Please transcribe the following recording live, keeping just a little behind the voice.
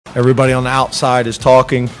Everybody on the outside is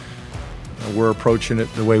talking. We're approaching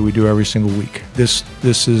it the way we do every single week. This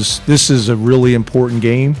is a really important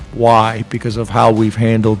game. Why? Because of how we've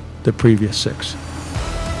handled the previous 6.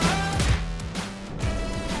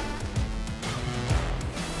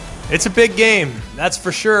 It's a big game, that's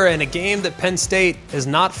for sure, and a game that Penn State has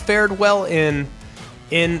not fared well in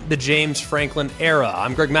the James Franklin era.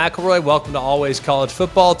 I'm Greg McElroy. Welcome to Always College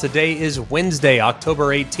Football. Today is Wednesday, October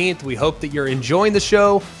 18th. We hope that you're enjoying the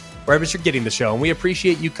show wherever you're getting the show, and we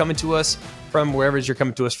appreciate you coming to us from wherever you're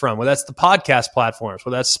coming to us from, whether that's the podcast platforms,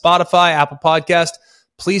 whether that's Spotify, Apple Podcast.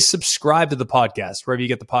 Please subscribe to the podcast wherever you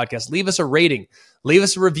get the podcast. Leave us a rating. Leave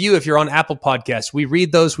us a review if you're on Apple Podcasts. We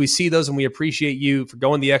read those, we see those, and we appreciate you for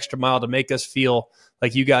going the extra mile to make us feel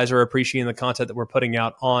like you guys are appreciating the content that we're putting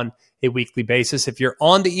out on a weekly basis. If you're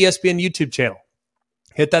on the ESPN YouTube channel,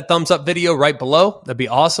 hit that thumbs up video right below. That'd be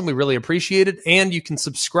awesome. We really appreciate it. And you can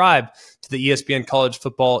subscribe to the ESPN College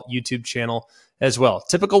Football YouTube channel as well.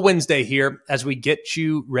 Typical Wednesday here as we get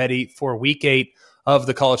you ready for week 8 of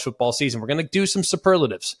the college football season. We're going to do some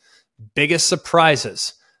superlatives, biggest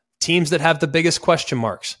surprises, teams that have the biggest question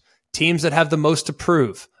marks, teams that have the most to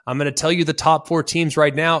prove. I'm going to tell you the top 4 teams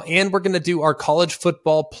right now, and we're going to do our college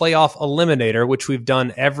football playoff eliminator, which we've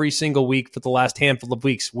done every single week for the last handful of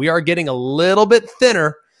weeks. We are getting a little bit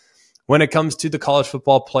thinner when it comes to the college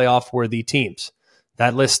football playoff worthy teams.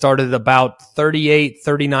 That list started at about 38,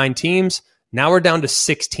 39 teams. Now we're down to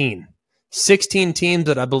 16. 16 teams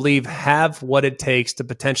that I believe have what it takes to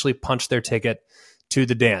potentially punch their ticket to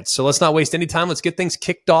the dance. So let's not waste any time. Let's get things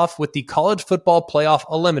kicked off with the college football playoff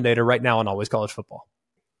eliminator right now on Always College Football.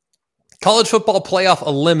 College football playoff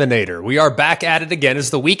eliminator. We are back at it again.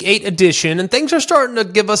 It's the week 8 edition, and things are starting to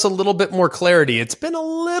give us a little bit more clarity. It's been a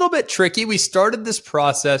little bit tricky. We started this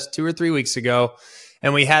process 2 or 3 weeks ago,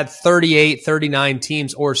 and we had 38, 39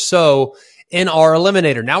 teams or so in our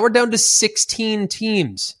eliminator. Now we're down to 16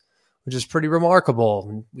 teams, which is pretty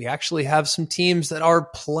remarkable. We actually have some teams that are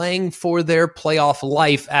playing for their playoff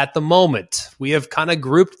life at the moment. We have kind of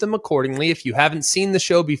grouped them accordingly. If you haven't seen the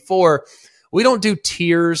show before, we don't do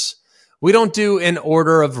tiers. We don't do an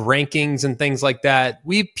order of rankings and things like that.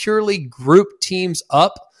 We purely group teams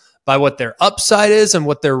up by what their upside is and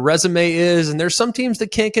what their resume is. And there's some teams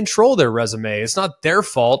that can't control their resume. It's not their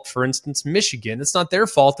fault. For instance, Michigan, it's not their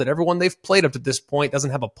fault that everyone they've played up to this point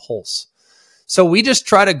doesn't have a pulse. So we just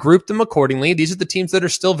try to group them accordingly. These are the teams that are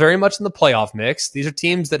still very much in the playoff mix. These are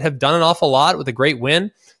teams that have done an awful lot with a great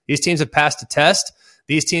win. These teams have passed a test.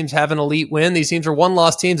 These teams have an elite win. These teams are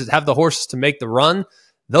one-loss teams that have the horses to make the run.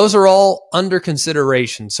 Those are all under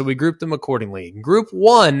consideration, so we group them accordingly. Group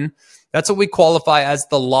 1, that's what we qualify as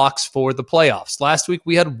the locks for the playoffs. Last week,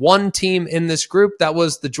 we had 1 team in this group. That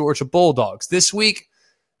was the Georgia Bulldogs. This week,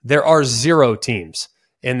 there are 0 teams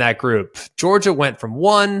in that group. Georgia went from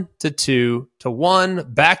 1 to 2 to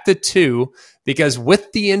 1, back to 2, because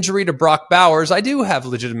with the injury to Brock Bowers, I do have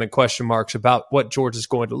legitimate question marks about what Georgia's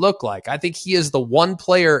going to look like. I think he is the one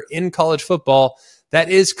player in college football that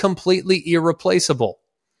is completely irreplaceable.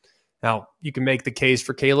 Now, you can make the case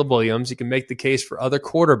for Caleb Williams. You can make the case for other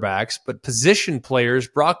quarterbacks, but position players,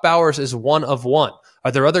 Brock Bowers is one of one.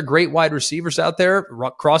 Are there other great wide receivers out there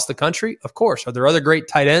across the country? Of course. Are there other great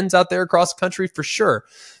tight ends out there across the country? For sure.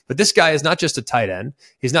 But this guy is not just a tight end.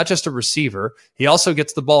 He's not just a receiver. He also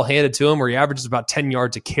gets the ball handed to him where he averages about 10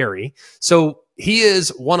 yards a carry. So he is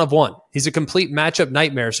one of one. He's a complete matchup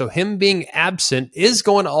nightmare. So him being absent is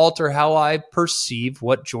going to alter how I perceive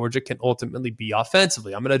what Georgia can ultimately be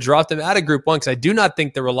offensively. I'm going to drop them out of Group 1 because I do not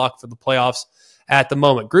think they're a lock for the playoffs at the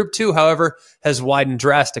moment. Group 2, however, has widened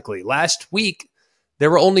drastically. Last week, there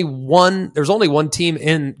was only one team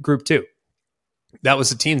in Group 2. That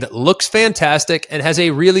was a team that looks fantastic and has a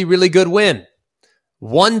really, really good win.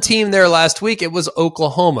 One team there last week, it was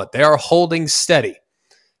Oklahoma. They are holding steady.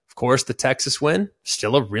 Of course, the Texas win,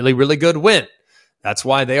 still a really, really good win. That's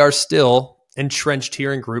why they are still entrenched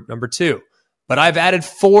here in Group number 2. But I've added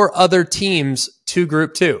 4 other teams to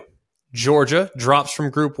Group 2. Georgia drops from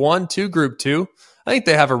Group 1 to Group 2. I think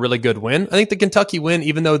they have a really good win. I think the Kentucky win,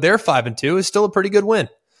 even though they're 5-2, is still a pretty good win.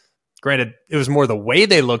 Granted, it was more the way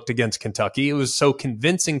they looked against Kentucky. It was so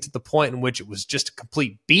convincing to the point in which it was just a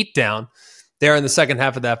complete beatdown there in the second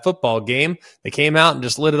half of that football game. They came out and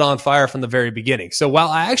just lit it on fire from the very beginning. So while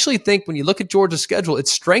I actually think when you look at Georgia's schedule, it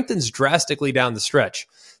strengthens drastically down the stretch.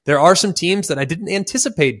 There are some teams that I didn't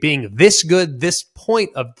anticipate being this good this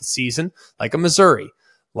point of the season, like a Missouri,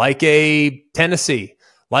 like a Tennessee,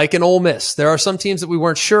 like an Ole Miss. There are some teams that we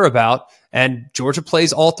weren't sure about, and Georgia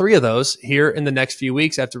plays all 3 of those here in the next few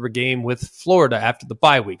weeks after a game with Florida after the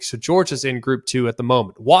bye week. So Georgia's in Group 2 at the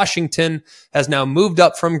moment. Washington has now moved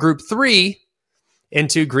up from Group 3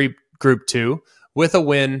 into Group 2 with a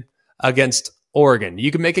win against Oregon.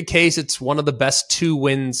 You can make a case it's one of the best 2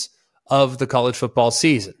 wins of the college football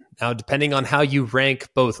season. Now, depending on how you rank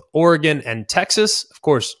both Oregon and Texas, of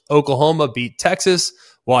course, Oklahoma beat Texas,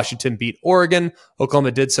 Washington beat Oregon.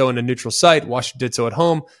 Oklahoma did so in a neutral site. Washington did so at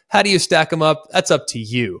home. How do you stack them up? That's up to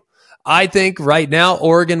you. I think right now,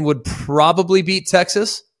 Oregon would probably beat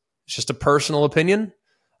Texas. It's just a personal opinion.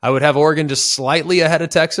 I would have Oregon just slightly ahead of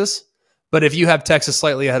Texas. But if you have Texas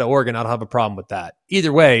slightly ahead of Oregon, I don't have a problem with that.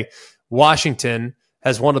 Either way, Washington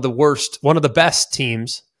has one of the best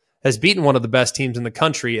teams, has beaten one of the best teams in the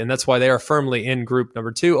country, and that's why they are firmly in group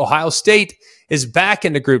number 2. Ohio State is back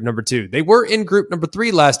into group number 2. They were in group number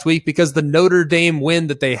 3 last week because the Notre Dame win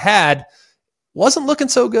that they had wasn't looking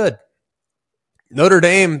so good. Notre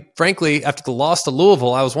Dame, frankly, after the loss to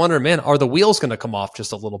Louisville, I was wondering, man, are the wheels going to come off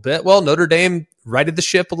just a little bit? Well, Notre Dame righted the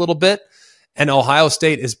ship a little bit, and Ohio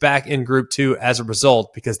State is back in Group 2 as a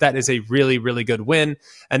result because that is a really, really good win.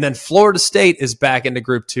 And then Florida State is back into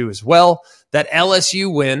Group 2 as well. That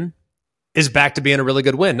LSU win is back to being a really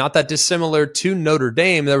good win. Not that dissimilar to Notre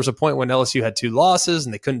Dame. There was a point when LSU had 2 losses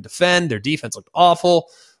and they couldn't defend. Their defense looked awful.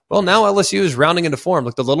 Well, now LSU is rounding into form,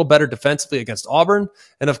 looked a little better defensively against Auburn.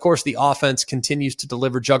 And of course, the offense continues to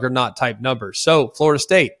deliver juggernaut type numbers. So Florida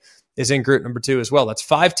State is in group number 2 as well. That's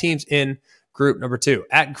 5 teams in group number 2.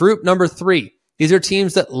 At group number 3, these are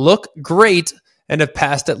teams that look great and have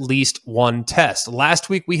passed at least one test. Last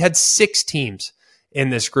week, we had 6 teams in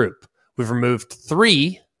this group. We've removed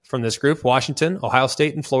 3 from this group, Washington, Ohio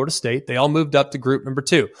State, and Florida State. They all moved up to group number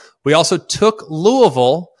 2. We also took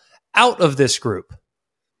Louisville out of this group.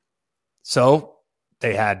 So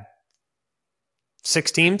they had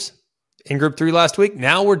 6 teams in Group 3 last week.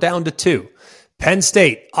 Now we're down to 2. Penn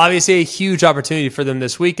State, obviously a huge opportunity for them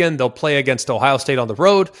this weekend. They'll play against Ohio State on the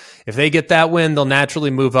road. If they get that win, they'll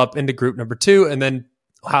naturally move up into Group number 2, and then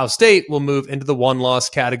Ohio State will move into the one-loss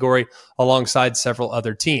category alongside several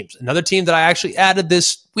other teams. Another team that I actually added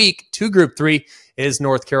this week to Group 3 is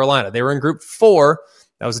North Carolina. They were in Group 4.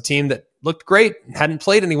 That was a team that looked great, hadn't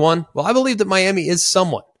played anyone. Well, I believe that Miami is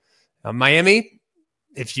someone. Miami,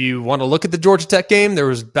 if you want to look at the Georgia Tech game, there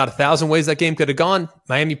was about 1,000 ways that game could have gone.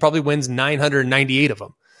 Miami probably wins 998 of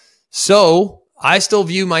them. So I still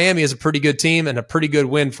view Miami as a pretty good team and a pretty good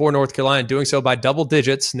win for North Carolina, doing so by double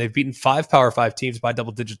digits. And they've beaten 5 Power 5 teams by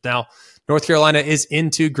double digits now. North Carolina is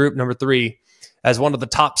into group number 3 as one of the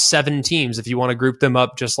top 7 teams if you want to group them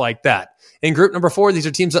up just like that. In group number 4, these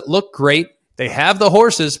are teams that look great. They have the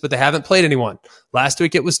horses, but they haven't played anyone. Last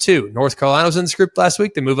week, it was 2. North Carolina was in this group last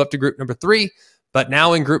week. They move up to group number 3. But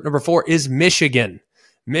now in group number 4 is Michigan.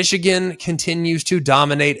 Michigan continues to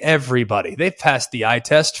dominate everybody. They've passed the eye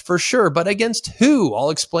test for sure, but against who?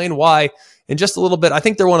 I'll explain why in just a little bit. I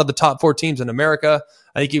think they're one of the top 4 teams in America.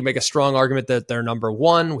 I think you can make a strong argument that they're number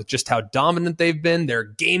 1 with just how dominant they've been. Their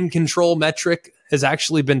game control metric has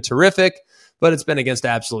actually been terrific, but it's been against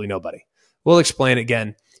absolutely nobody. We'll explain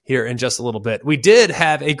again here in just a little bit. We did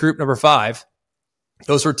have a group number 5.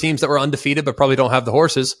 Those were teams that were undefeated but probably don't have the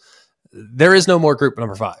horses. There is no more group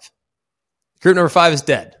number 5. Group number 5 is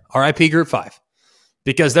dead. RIP group 5.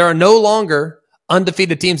 Because there are no longer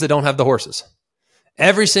undefeated teams that don't have the horses.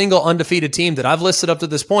 Every single undefeated team that I've listed up to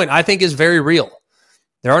this point, I think is very real.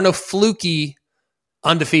 There are no fluky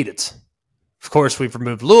undefeateds. Of course, we've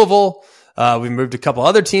removed Louisville. We've removed a couple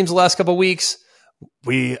other teams the last couple of weeks.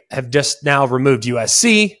 We have just now removed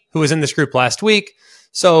USC, who was in this group last week.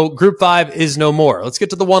 So group 5 is no more. Let's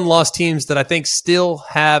get to the one-loss teams that I think still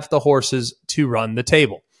have the horses to run the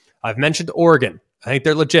table. I've mentioned Oregon. I think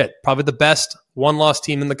they're legit. Probably the best one-loss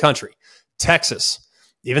team in the country. Texas,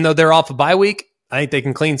 even though they're off a bye week, I think they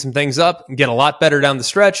can clean some things up and get a lot better down the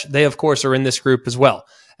stretch. They, of course, are in this group as well.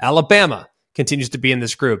 Alabama continues to be in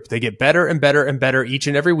this group. They get better and better and better each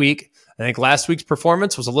and every week. I think last week's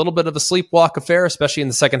performance was a little bit of a sleepwalk affair, especially in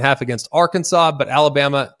the second half against Arkansas. But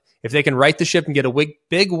Alabama, if they can right the ship and get a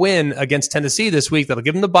big win against Tennessee this week, that'll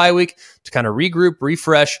give them the bye week to kind of regroup,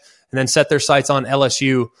 refresh, and then set their sights on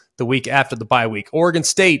LSU the week after the bye week. Oregon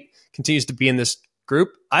State continues to be in this group.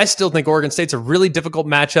 I still think Oregon State's a really difficult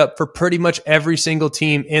matchup for pretty much every single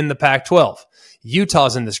team in the Pac-12.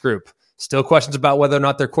 Utah's in this group. Still questions about whether or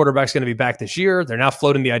not their quarterback's going to be back this year. They're now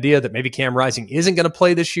floating the idea that maybe Cam Rising isn't going to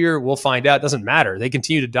play this year. We'll find out. It doesn't matter. They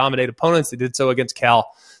continue to dominate opponents. They did so against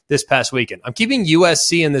Cal this past weekend. I'm keeping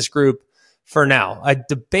USC in this group for now. I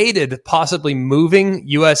debated possibly moving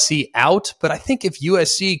USC out, but I think if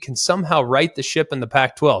USC can somehow right the ship in the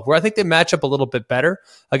Pac-12, where I think they match up a little bit better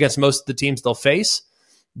against most of the teams they'll face,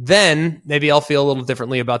 then maybe I'll feel a little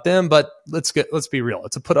differently about them. But let's be real.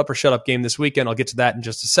 It's a put up or shut up game this weekend. I'll get to that in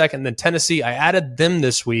just a second. Then Tennessee, I added them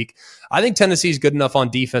this week. I think Tennessee is good enough on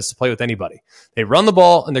defense to play with anybody. They run the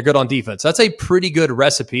ball and they're good on defense. That's a pretty good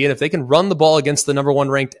recipe. And if they can run the ball against the number one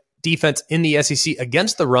ranked defense in the SEC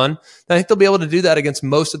against the run, then I think they'll be able to do that against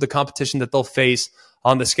most of the competition that they'll face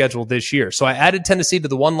on the schedule this year. So I added Tennessee to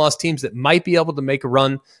the one-loss teams that might be able to make a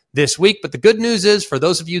run this week. But the good news is, for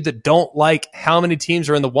those of you that don't like how many teams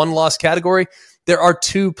are in the one-loss category, there are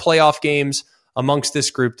 2 playoff games amongst this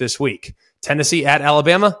group this week. Tennessee at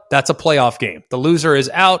Alabama, that's a playoff game. The loser is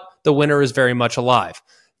out. The winner is very much alive.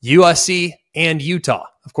 USC and Utah.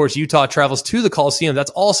 Of course, Utah travels to the Coliseum.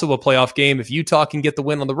 That's also a playoff game. If Utah can get the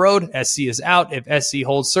win on the road, SC is out. If SC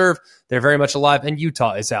holds serve, they're very much alive, and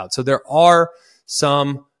Utah is out. So there are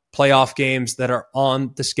some playoff games that are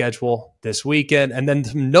on the schedule this weekend. And then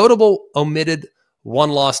some notable omitted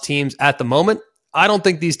one-loss teams at the moment. I don't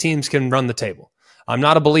think these teams can run the table. I'm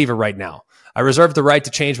not a believer right now. I reserve the right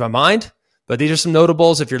to change my mind, but these are some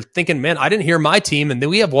notables. If you're thinking, man, I didn't hear my team and then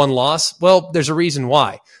we have one loss, well, there's a reason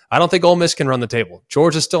why. I don't think Ole Miss can run the table.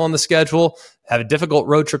 Georgia's still on the schedule, have a difficult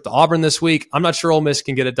road trip to Auburn this week. I'm not sure Ole Miss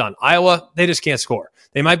can get it done. Iowa, they just can't score.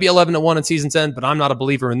 They might be 11-1 in season's end, but I'm not a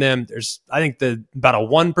believer in them. There's, I think, about a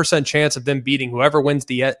 1% chance of them beating whoever wins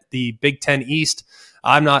the Big Ten East.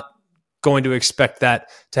 I'm not going to expect that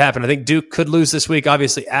to happen. I think Duke could lose this week.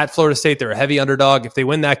 Obviously, at Florida State, they're a heavy underdog. If they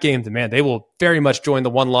win that game, then, man, they will very much join the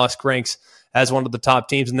one-loss ranks as one of the top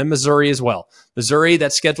teams. And then Missouri as well. Missouri,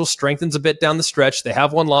 that schedule strengthens a bit down the stretch. They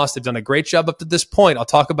have one loss. They've done a great job up to this point. I'll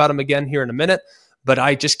talk about them again here in a minute, but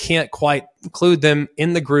I just can't quite include them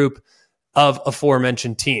in the group of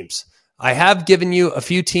aforementioned teams. I have given you a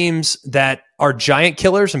few teams that are giant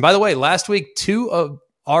killers. And by the way, last week, 2 of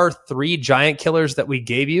our 3 giant killers that we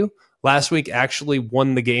gave you last week actually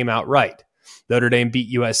won the game outright. Notre Dame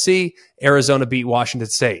beat USC. Arizona beat Washington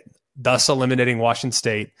State, thus eliminating Washington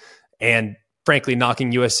State and frankly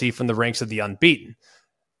knocking USC from the ranks of the unbeaten.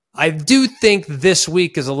 I do think this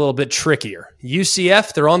week is a little bit trickier.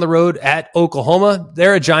 UCF, they're on the road at Oklahoma.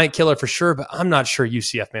 They're a giant killer for sure, but I'm not sure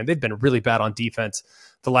UCF, man. They've been really bad on defense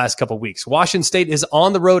the last couple of weeks. Washington State is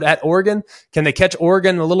on the road at Oregon. Can they catch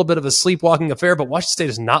Oregon in a little bit of a sleepwalking affair? But Washington State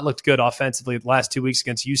has not looked good offensively the last 2 weeks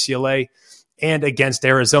against UCLA and against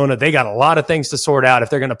Arizona. They got a lot of things to sort out if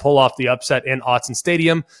they're going to pull off the upset in Autzen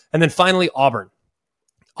Stadium. And then finally, Auburn.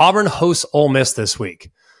 Auburn hosts Ole Miss this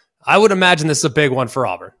week. I would imagine this is a big one for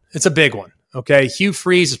Auburn. It's a big one, okay? Hugh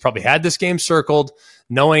Freeze has probably had this game circled,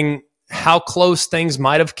 knowing how close things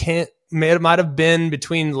might have been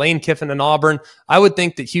between Lane Kiffin and Auburn. I would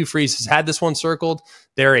think that Hugh Freeze has had this one circled.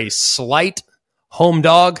 They're a slight home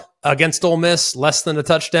dog against Ole Miss, less than a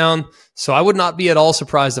touchdown. So I would not be at all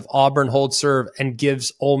surprised if Auburn holds serve and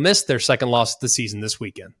gives Ole Miss their second loss of the season this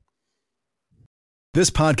weekend. This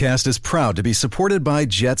podcast is proud to be supported by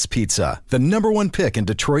Jets Pizza, the #1 pick in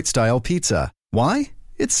Detroit-style pizza. Why?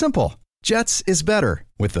 It's simple. Jets is better.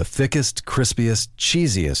 With the thickest, crispiest,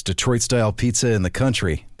 cheesiest Detroit-style pizza in the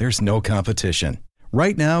country, there's no competition.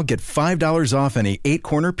 Right now, get $5 off any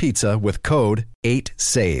 8-corner pizza with code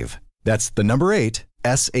 8SAVE. That's the number 8,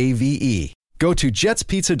 SAVE. Go to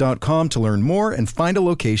jetspizza.com to learn more and find a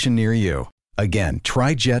location near you. Again,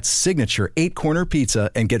 try Jet's signature 8-corner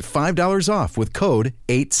pizza and get $5 off with code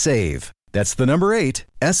 8SAVE. That's the number 8,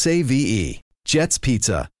 SAVE. Jet's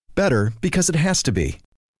Pizza. Better because it has to be.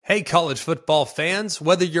 Hey, college football fans,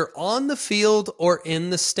 whether you're on the field or in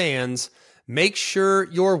the stands, make sure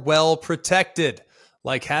you're well protected,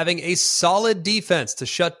 like having a solid defense to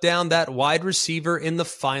shut down that wide receiver in the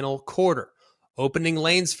final quarter, opening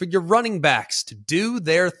lanes for your running backs to do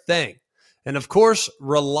their thing, and of course,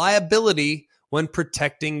 reliability when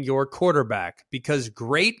protecting your quarterback, because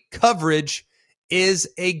great coverage is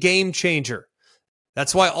a game changer.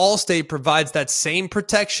 That's why Allstate provides that same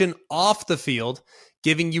protection off the field,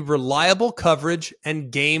 giving you reliable coverage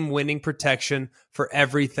and game-winning protection for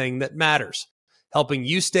everything that matters, helping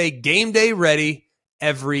you stay game day ready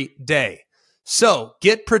every day. So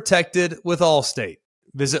get protected with Allstate.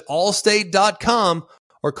 Visit allstate.com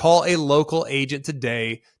or call a local agent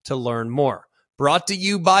today to learn more. Brought to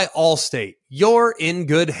you by Allstate. You're in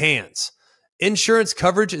good hands. Insurance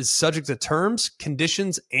coverage is subject to terms,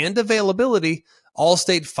 conditions, and availability.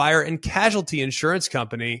 Allstate Fire and Casualty Insurance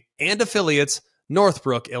Company and affiliates,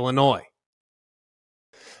 Northbrook, Illinois.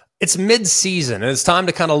 It's mid-season, and it's time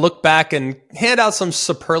to kind of look back and hand out some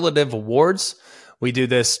superlative awards. We do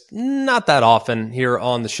this not that often here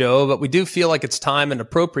on the show, but we do feel like it's time and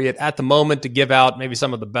appropriate at the moment to give out maybe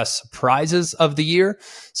some of the best surprises of the year,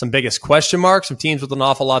 some biggest question marks, some teams with an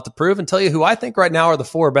awful lot to prove, and tell you who I think right now are the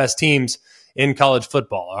 4 best teams in college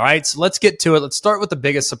football. All right, so let's get to it. Let's start with the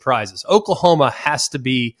biggest surprises. Oklahoma has to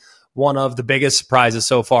be one of the biggest surprises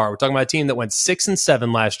so far. We're talking about a team that went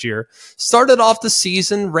 6-7 last year, started off the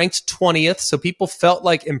season ranked 20th, so people felt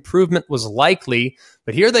like improvement was likely,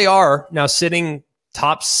 but here they are now sitting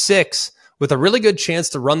top 6 with a really good chance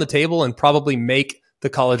to run the table and probably make the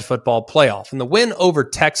college football playoff. And the win over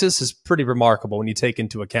Texas is pretty remarkable when you take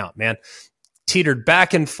into account, man. Teetered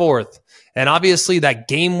back and forth, and obviously that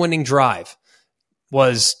game-winning drive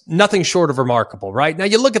was nothing short of remarkable, right? Now,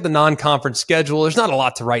 you look at the non-conference schedule, there's not a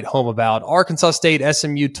lot to write home about. Arkansas State,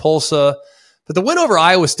 SMU, Tulsa. But the win over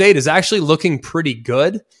Iowa State is actually looking pretty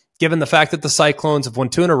good, given the fact that the Cyclones have won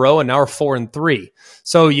 2 in a row and now are 4-3.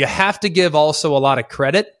 So you have to give also a lot of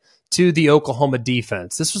credit to the Oklahoma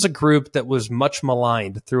defense. This was a group that was much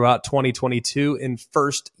maligned throughout 2022 in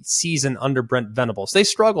first season under Brent Venables. They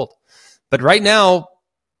struggled. But right now,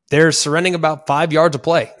 they're surrendering about 5 yards of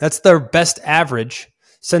play. That's their best average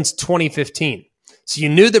since 2015. So you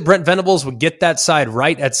knew that Brent Venables would get that side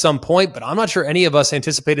right at some point, but I'm not sure any of us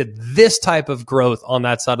anticipated this type of growth on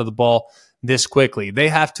that side of the ball this quickly. They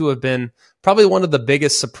have to have been probably one of the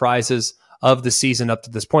biggest surprises of the season up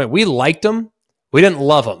to this point. We liked them. We didn't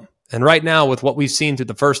love them. And right now, with what we've seen through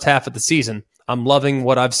the first half of the season, I'm loving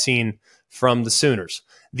what I've seen from the Sooners.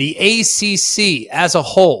 The ACC as a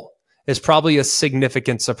whole is probably a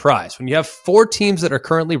significant surprise. When you have 4 teams that are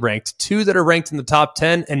currently ranked, 2 that are ranked in the top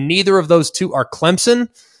 10, and neither of those 2 are Clemson,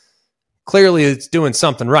 clearly it's doing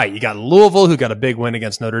something right. You got Louisville, who got a big win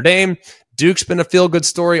against Notre Dame. Duke's been a feel-good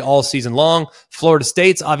story all season long. Florida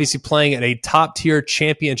State's obviously playing at a top-tier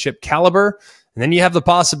championship caliber. And then you have the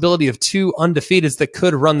possibility of 2 undefeateds that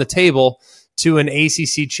could run the table to an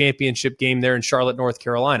ACC championship game there in Charlotte, North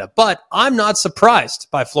Carolina. But I'm not surprised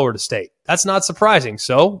by Florida State. That's not surprising.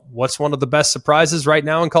 So what's one of the best surprises right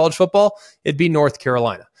now in college football? It'd be North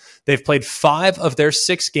Carolina. They've played 5 of their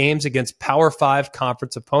 6 games against Power 5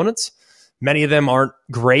 conference opponents. Many of them aren't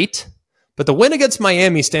great, but the win against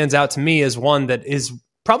Miami stands out to me as one that is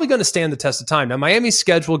probably going to stand the test of time. Now, Miami's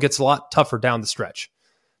schedule gets a lot tougher down the stretch,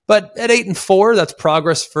 but at 8-4, that's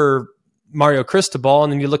progress for Mario Cristobal.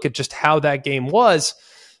 And then you look at just how that game was,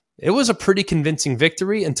 it was a pretty convincing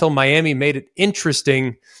victory until Miami made it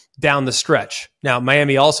interesting down the stretch. Now,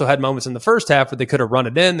 Miami also had moments in the first half where they could have run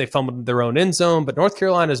it in. They fumbled in their own end zone, but North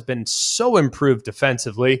Carolina has been so improved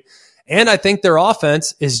defensively. And I think their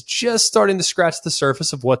offense is just starting to scratch the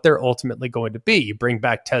surface of what they're ultimately going to be. You bring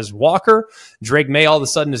back Tez Walker. Drake May all of a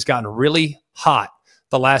sudden has gotten really hot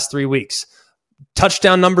the last 3 weeks.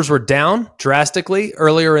 Touchdown numbers were down drastically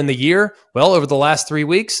earlier in the year. Well, over the last 3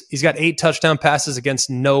 weeks, he's got 8 touchdown passes against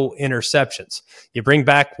no interceptions. You bring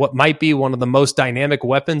back what might be one of the most dynamic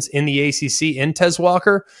weapons in the ACC in Tez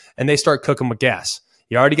Walker, and they start cooking with gas.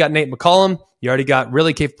 You already got Nate McCollum. You already got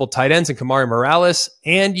really capable tight ends in Kamari Morales,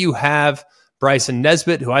 and you have Bryson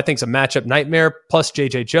Nesbitt, who I think is a matchup nightmare, plus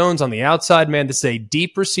J.J. Jones on the outside. Man, this is a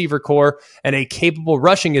deep receiver core and a capable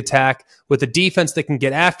rushing attack with a defense that can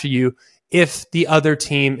get after you if the other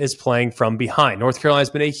team is playing from behind. North Carolina has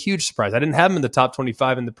been a huge surprise. I didn't have them in the top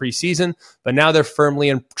 25 in the preseason, but now they're firmly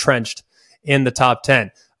entrenched in the top 10.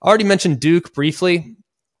 I already mentioned Duke briefly.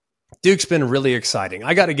 Duke's been really exciting.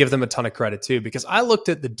 I got to give them a ton of credit too, because I looked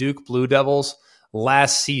at the Duke Blue Devils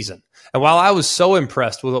last season. And while I was so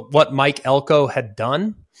impressed with what Mike Elko had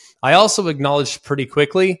done, I also acknowledged pretty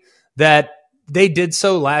quickly that they did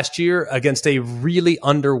so last year against a really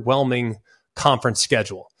underwhelming conference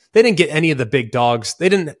schedule. They didn't get any of the big dogs. They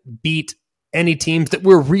didn't beat any teams that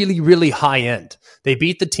were really, really high end. They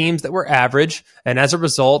beat the teams that were average. And as a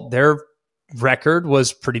result, their record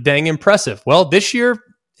was pretty dang impressive. Well, this year,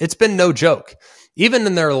 it's been no joke. Even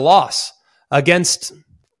in their loss against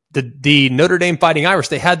the Notre Dame Fighting Irish,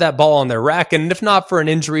 they had that ball on their rack. And if not for an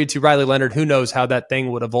injury to Riley Leonard, who knows how that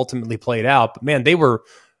thing would have ultimately played out. But man, they were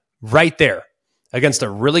right there against a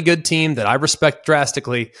really good team that I respect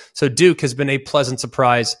drastically. So Duke has been a pleasant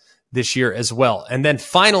surprise this year as well. And then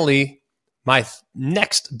finally, my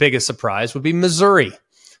next biggest surprise would be Missouri.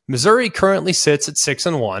 Missouri currently sits at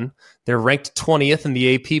 6-1. They're ranked 20th in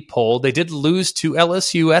the AP poll. They did lose to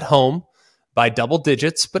LSU at home by double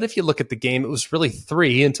digits, but if you look at the game, it was really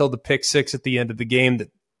 3 until the pick 6 at the end of the game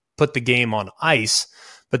that put the game on ice.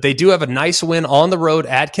 But they do have a nice win on the road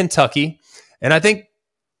at Kentucky. And I think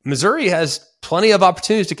Missouri has plenty of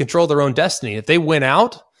opportunities to control their own destiny. If they win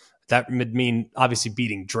out, that would mean obviously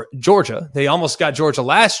beating Georgia. They almost got Georgia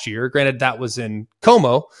last year. Granted, that was in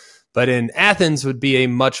Como, but in Athens would be a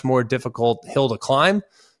much more difficult hill to climb.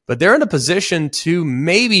 But they're in a position to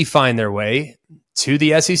maybe find their way to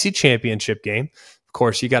the SEC championship game. Of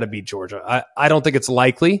course, you got to beat Georgia. I don't think it's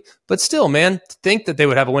likely, but still, man, to think that they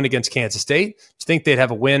would have a win against Kansas State, to think they'd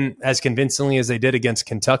have a win as convincingly as they did against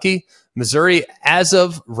Kentucky. Missouri, as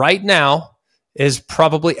of right now, is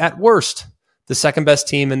probably at worst the second best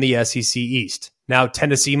team in the SEC East. Now,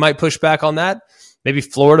 Tennessee might push back on that. Maybe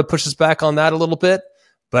Florida pushes back on that a little bit.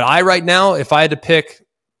 But right now, if I had to pick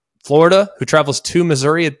Florida, who travels to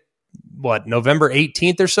Missouri at, November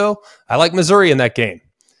 18th or so, I like Missouri in that game.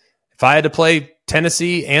 If I had to play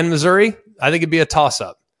Tennessee and Missouri, I think it'd be a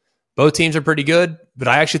toss-up. Both teams are pretty good, but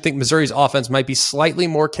I actually think Missouri's offense might be slightly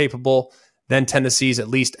more capable than Tennessee's, at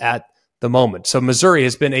least at the moment. So Missouri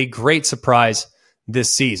has been a great surprise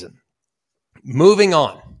this season. Moving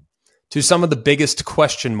on to some of the biggest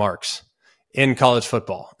question marks in college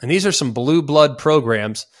football. And these are some blue blood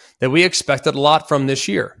programs that we expected a lot from this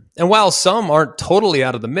year. And while some aren't totally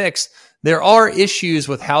out of the mix, there are issues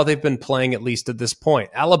with how they've been playing, at least at this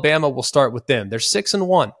point. Alabama, will start with them. They're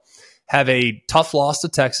 6-1, have a tough loss to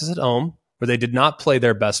Texas at home, where they did not play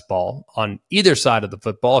their best ball on either side of the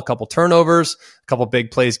football. A couple turnovers, a couple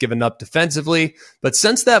big plays given up defensively. But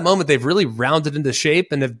since that moment, they've really rounded into shape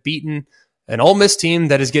and have beaten an Ole Miss team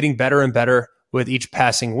that is getting better and better with each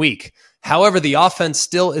passing week. However, the offense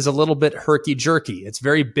still is a little bit herky-jerky. It's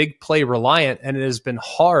very big play reliant, and it has been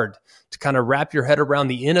hard to kind of wrap your head around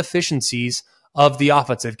the inefficiencies of the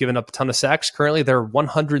offense. They've given up a ton of sacks. Currently, they're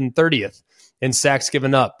 130th in sacks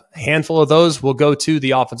given up. A handful of those will go to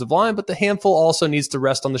the offensive line, but the handful also needs to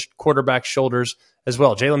rest on the quarterback's shoulders as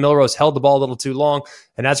well. Jalen Milrose held the ball a little too long,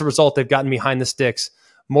 and as a result, they've gotten behind the sticks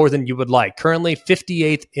more than you would like. Currently,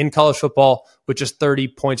 58th in college football with just 30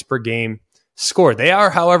 points per game scored. They are,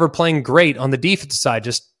 however, playing great on the defensive side,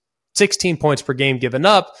 just 16 points per game given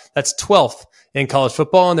up. That's 12th in college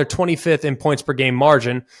football, and they're 25th in points per game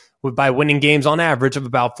margin by winning games on average of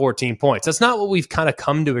about 14 points. That's not what we've kind of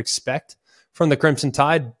come to expect from the Crimson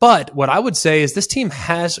Tide, but what I would say is this team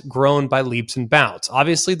has grown by leaps and bounds.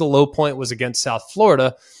 Obviously, the low point was against South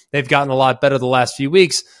Florida. They've gotten a lot better the last few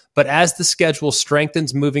weeks, but as the schedule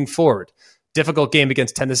strengthens moving forward, difficult game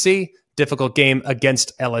against Tennessee, difficult game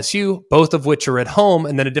against LSU, both of which are at home,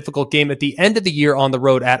 and then a difficult game at the end of the year on the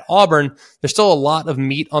road at Auburn. There's still a lot of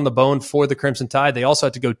meat on the bone for the Crimson Tide. They also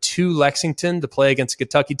have to go to Lexington to play against a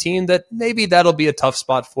Kentucky team that maybe that'll be a tough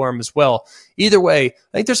spot for them as well. Either way, I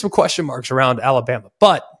think there's some question marks around Alabama,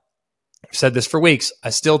 but I've said this for weeks. I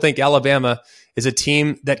still think Alabama is a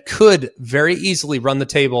team that could very easily run the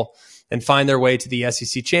table and find their way to the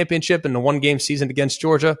SEC championship in a one-game season against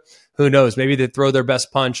Georgia. Who knows? Maybe they throw their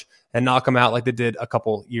best punch and knock them out like they did a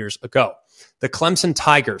couple years ago. The Clemson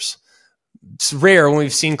Tigers. It's rare when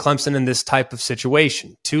we've seen Clemson in this type of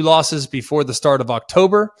situation. 2 losses before the start of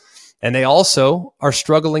October, and they also are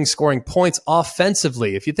struggling scoring points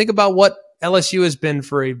offensively. If you think about what LSU has been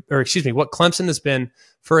what Clemson has been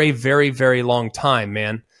for a very, very long time,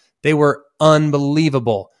 man. They were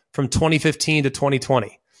unbelievable from 2015 to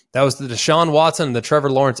 2020. That was the Deshaun Watson and the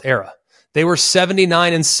Trevor Lawrence era. They were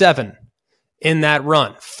 79-7 in that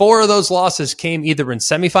run. 4 of those losses came either in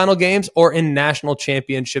semifinal games or in national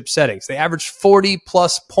championship settings. They averaged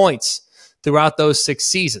 40-plus points throughout those 6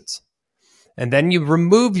 seasons. And then you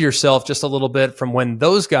remove yourself just a little bit from when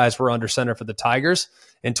those guys were under center for the Tigers.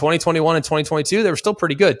 In 2021 and 2022, they were still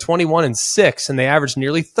pretty good, 21-6, and they averaged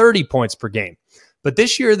nearly 30 points per game. But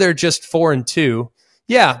this year, they're just 4-2.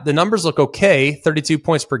 Yeah, the numbers look okay, 32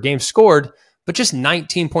 points per game scored, but just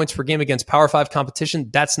 19 points per game against Power 5 competition,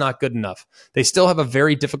 that's not good enough. They still have a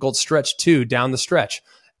very difficult stretch, too, down the stretch.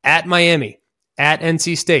 At Miami, at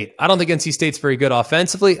NC State. I don't think NC State's very good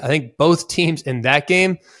offensively. I think both teams in that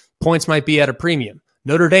game, points might be at a premium.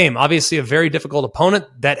 Notre Dame, obviously a very difficult opponent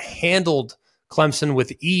that handled Clemson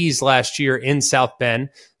with ease last year in South Bend.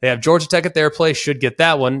 They have Georgia Tech at their place, should get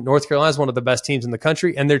that one. North Carolina is one of the best teams in the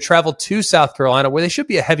country, and they're traveled to South Carolina, where they should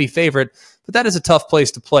be a heavy favorite, but that is a tough place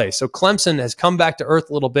to play. So Clemson has come back to earth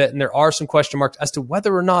a little bit, and there are some question marks as to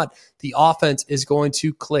whether or not the offense is going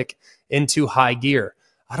to click into high gear.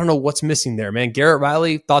 I don't know what's missing there, man. Garrett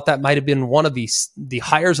Riley thought that might have been one of the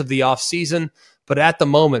hires of the offseason, but at the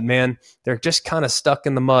moment, man, they're just kind of stuck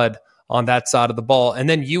in the mud on that side of the ball. And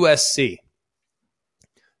then USC.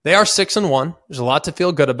 They are 6-1. There's a lot to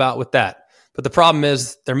feel good about with that. But the problem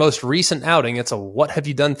is their most recent outing, it's a what have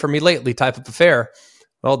you done for me lately type of affair.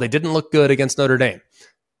 Well, they didn't look good against Notre Dame.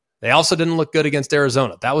 They also didn't look good against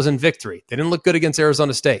Arizona. That was in victory. They didn't look good against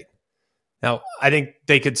Arizona State. Now, I think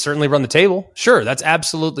they could certainly run the table. Sure, that's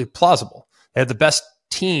absolutely plausible. They have the best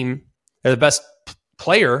team. They're the best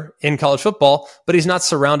player in college football, but he's not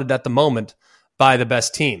surrounded at the moment by the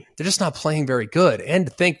best team. They're just not playing very good. And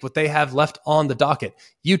to think what they have left on the docket: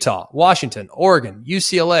 Utah, Washington, Oregon,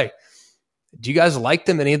 UCLA. Do you guys like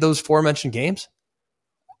them in any of those aforementioned games?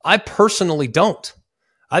 I personally don't.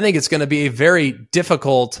 I think it's going to be a very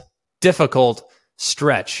difficult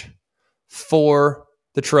stretch for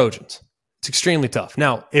the Trojans. It's extremely tough.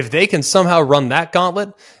 Now, if they can somehow run that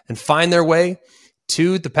gauntlet and find their way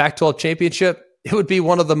to the Pac-12 championship, it would be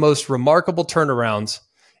one of the most remarkable turnarounds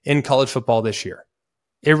in college football this year.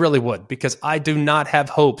 It really would, because I do not have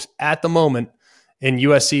hopes at the moment in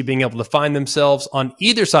USC being able to find themselves on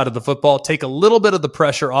either side of the football, take a little bit of the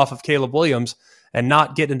pressure off of Caleb Williams, and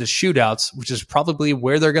not get into shootouts, which is probably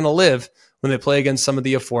where they're going to live when they play against some of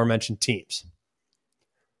the aforementioned teams.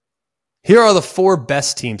 Here are the 4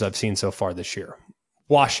 best teams I've seen so far this year.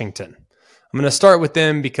 Washington. I'm going to start with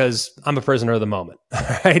them because I'm a prisoner of the moment.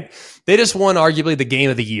 Right? They just won arguably the game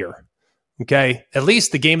of the year. Okay? At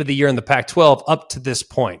least the game of the year in the Pac-12 up to this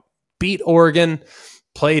point. Beat Oregon,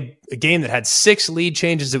 played a game that had 6 lead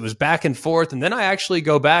changes. It was back and forth. And then I actually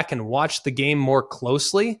go back and watch the game more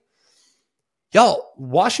closely. Y'all,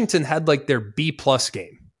 Washington had like their B+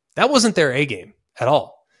 game. That wasn't their A game at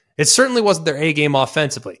all. It certainly wasn't their A game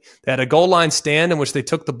offensively. They had a goal line stand in which they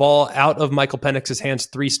took the ball out of Michael Penix's hands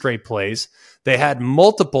 3 straight plays. They had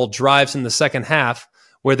multiple drives in the second half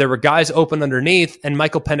where there were guys open underneath and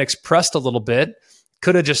Michael Penix pressed a little bit,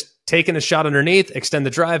 could have just taken a shot underneath, extend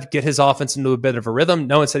the drive, get his offense into a bit of a rhythm.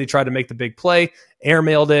 No one said he tried to make the big play,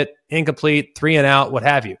 airmailed it, incomplete, 3 and out, what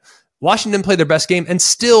have you. Washington played their best game and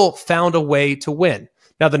still found a way to win.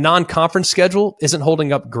 Now, the non-conference schedule isn't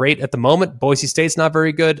holding up great at the moment. Boise State's not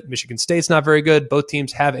very good. Michigan State's not very good. Both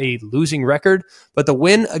teams have a losing record, but the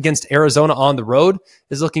win against Arizona on the road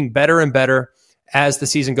is looking better and better as the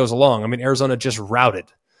season goes along. I mean, Arizona just routed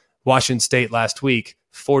Washington State last week,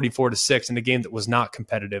 44-6, in a game that was not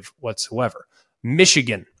competitive whatsoever.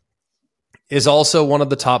 Michigan is also one of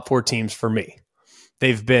the top 4 teams for me.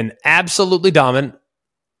 They've been absolutely dominant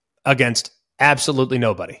against absolutely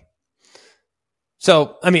nobody.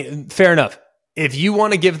 So, I mean, fair enough. If you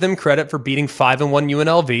want to give them credit for beating 5-1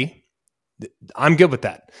 UNLV, I'm good with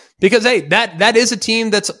that. Because, hey, that is a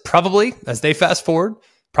team that's probably, as they fast forward,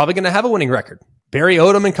 probably going to have a winning record. Barry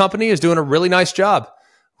Odom and company is doing a really nice job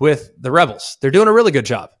with the Rebels. They're doing a really good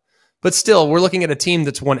job. But still, we're looking at a team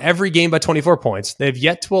that's won every game by 24 points. They've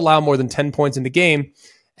yet to allow more than 10 points in the game.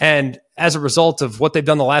 And as a result of what they've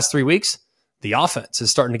done the last 3 weeks, the offense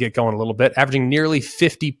is starting to get going a little bit, averaging nearly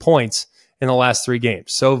 50 points in the last 3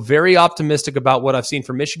 games. So very optimistic about what I've seen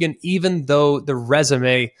from Michigan, even though the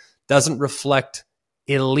resume doesn't reflect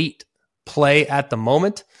elite play at the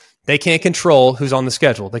moment. They can't control who's on the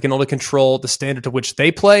schedule. They can only control the standard to which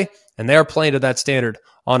they play, and they are playing to that standard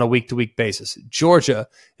on a week-to-week basis. Georgia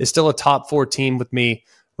is still a top 4 team with me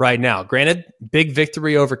right now. Granted, big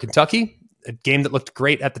victory over Kentucky, a game that looked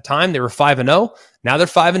great at the time. They were 5-0. Now they're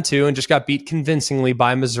 5-2 and just got beat convincingly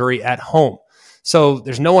by Missouri at home. So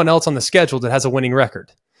there's no one else on the schedule that has a winning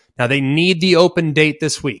record. Now they need the open date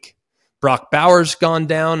this week. Brock Bowers gone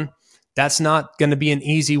down. That's not going to be an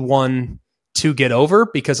easy one to get over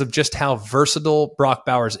because of just how versatile Brock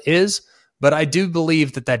Bowers is. But I do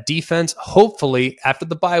believe that defense, hopefully after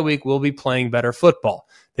the bye week, will be playing better football.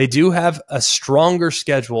 They do have a stronger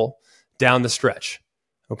schedule down the stretch.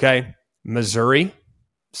 Okay. Missouri,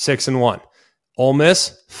 6-1. Ole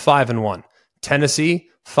Miss, 5-1. Tennessee,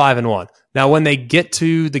 5-1. Now, when they get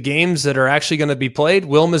to the games that are actually going to be played,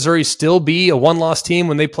 will Missouri still be a 1-loss team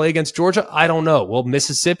when they play against Georgia? I don't know. Will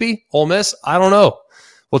Mississippi, Ole Miss? I don't know.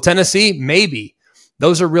 Will Tennessee? Maybe.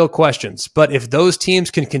 Those are real questions. But if those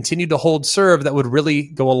teams can continue to hold serve, that would really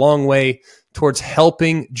go a long way towards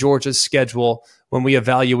helping Georgia's schedule when we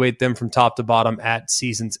evaluate them from top to bottom at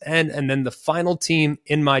season's end. And then the final team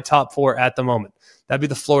in my top 4 at the moment, that'd be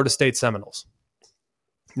the Florida State Seminoles.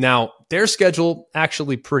 Now, their schedule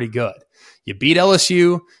actually pretty good. You beat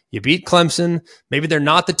LSU, you beat Clemson. Maybe they're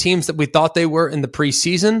not the teams that we thought they were in the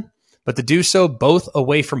preseason, but to do so both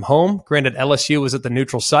away from home. Granted, LSU was at the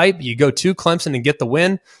neutral site, but you go to Clemson and get the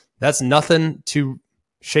win. That's nothing to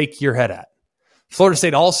shake your head at. Florida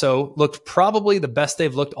State also looked probably the best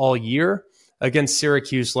they've looked all year against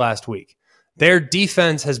Syracuse last week. Their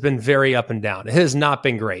defense has been very up and down. It has not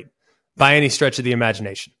been great by any stretch of the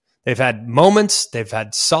imagination. They've had moments, they've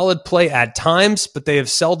had solid play at times, but they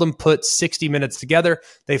have seldom put 60 minutes together.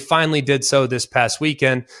 They finally did so this past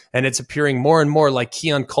weekend, and it's appearing more and more like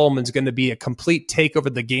Keon Coleman's going to be a complete takeover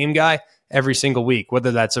of the game guy every single week,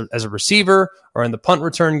 whether that's as a receiver or in the punt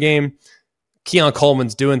return game. Keon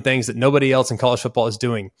Coleman's doing things that nobody else in college football is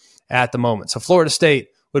doing at the moment. So Florida State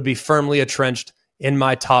would be firmly entrenched in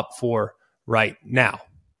my top 4 right now.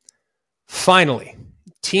 Finally,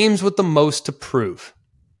 teams with the most to prove.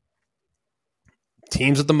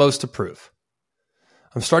 Teams with the most to prove.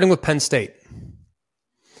 I'm starting with Penn State.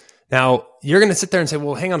 Now, you're going to sit there and say,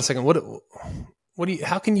 well, hang on a second.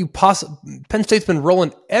 How can you possibly, Penn State's been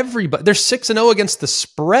rolling everybody. They're 6-0 against the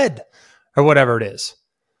spread or whatever it is.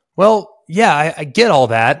 Well, yeah, I get all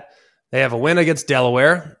that. They have a win against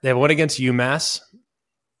Delaware. They have a win against UMass.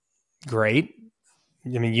 Great.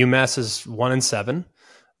 I mean, UMass is 1-7,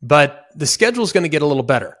 but the schedule is going to get a little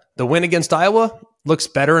better. The win against Iowa looks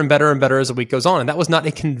better and better and better as the week goes on. And that was not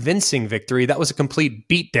a convincing victory. That was a complete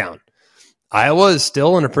beatdown. Iowa is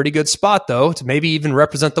still in a pretty good spot, though, to maybe even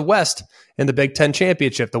represent the West in the Big Ten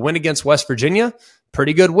Championship. The win against West Virginia,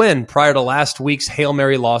 pretty good win prior to last week's Hail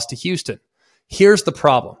Mary loss to Houston. Here's the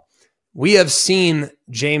problem. We have seen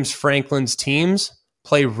James Franklin's teams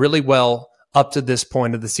play really well up to this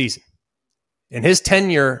point of the season. In his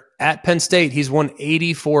tenure at Penn State, he's won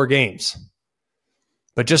 84 games.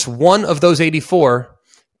 But just one of those 84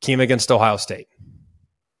 came against Ohio State.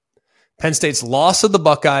 Penn State's lost to the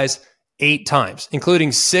Buckeyes 8 times,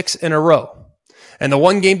 including 6 in a row. And the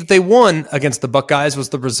one game that they won against the Buckeyes was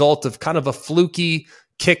the result of kind of a fluky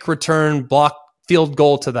kick return block field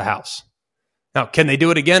goal to the house. Now, can they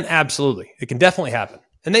do it again? Absolutely. It can definitely happen.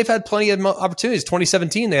 And they've had plenty of opportunities.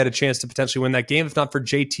 2017, they had a chance to potentially win that game, if not for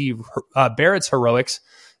J.T. Barrett's heroics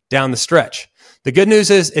down the stretch. The good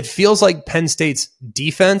news is it feels like Penn State's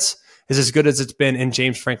defense is as good as it's been in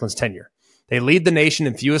James Franklin's tenure. They lead the nation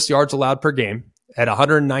in fewest yards allowed per game at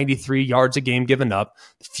 193 yards a game given up,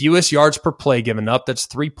 fewest yards per play given up. That's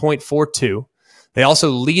 3.42. They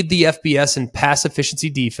also lead the FBS in pass efficiency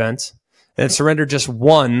defense and surrendered just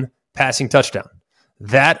 1 passing touchdown.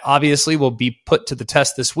 That obviously will be put to the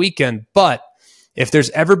test this weekend, but if there's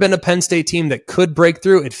ever been a Penn State team that could break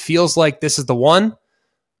through, it feels like this is the one,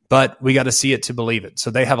 but we got to see it to believe it. So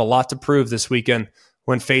they have a lot to prove this weekend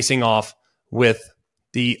when facing off with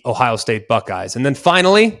the Ohio State Buckeyes. And then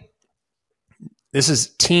finally, this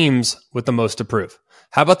is teams with the most to prove.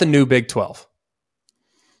 How about the new Big 12?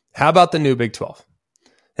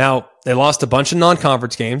 Now, they lost a bunch of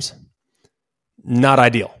non-conference games. Not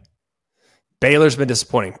ideal. Baylor's been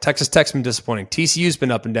disappointing. Texas Tech's been disappointing. TCU's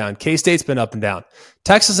been up and down. K-State's been up and down.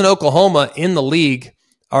 Texas and Oklahoma in the league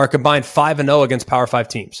are a combined 5-0 against Power 5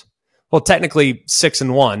 teams. Well, technically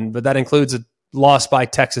 6-1, but that includes a loss by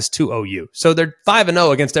Texas to OU. So they're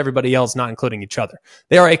 5-0 against everybody else, not including each other.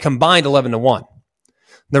 They are a combined 11-1.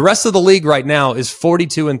 The rest of the league right now is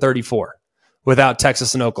 42-34 without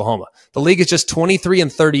Texas and Oklahoma. The league is just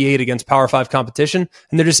 23-38 against Power 5 competition,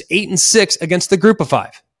 and they're just 8-6 against the Group of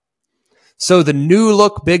 5. So the new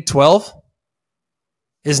look Big 12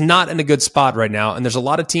 is not in a good spot right now, and there's a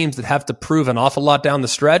lot of teams that have to prove an awful lot down the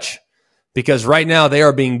stretch because right now they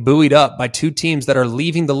are being buoyed up by 2 teams that are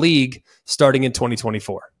leaving the league starting in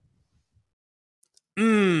 2024.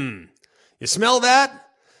 You smell that?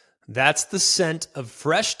 That's the scent of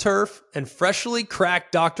fresh turf and freshly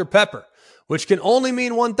cracked Dr. Pepper, which can only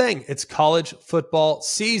mean one thing. It's college football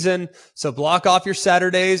season. So block off your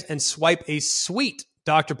Saturdays and swipe a sweet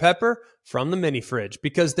Dr. Pepper from the mini fridge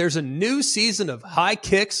because there's a new season of high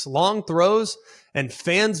kicks, long throws, and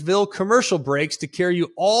Fansville commercial breaks to carry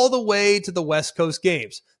you all the way to the West Coast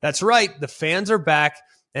games. That's right. The fans are back,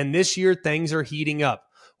 and this year things are heating up.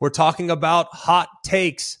 We're talking about hot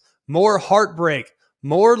takes, more heartbreak,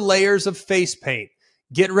 more layers of face paint.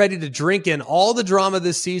 Get ready to drink in all the drama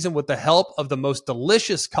this season with the help of the most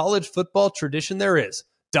delicious college football tradition there is,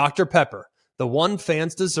 Dr. Pepper, the one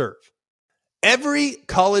fans deserve. Every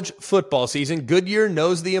college football season, Goodyear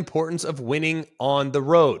knows the importance of winning on the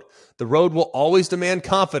road. The road will always demand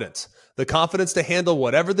confidence, the confidence to handle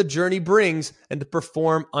whatever the journey brings and to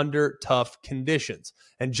perform under tough conditions.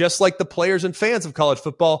 And just like the players and fans of college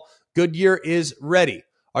football, Goodyear is ready.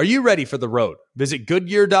 Are you ready for the road? Visit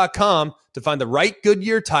Goodyear.com to find the right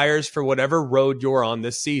Goodyear tires for whatever road you're on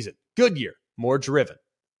this season. Goodyear, more driven.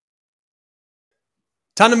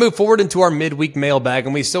 Time to move forward into our midweek mailbag,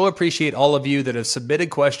 and we so appreciate all of you that have submitted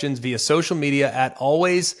questions via social media at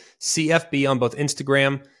AlwaysCFB on both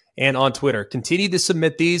Instagram and on Twitter. Continue to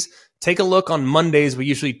submit these. Take a look on Mondays. We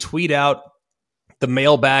usually tweet out the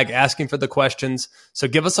mailbag asking for the questions. So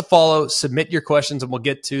give us a follow, submit your questions, and we'll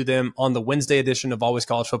get to them on the Wednesday edition of Always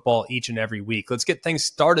College Football each and every week. Let's get things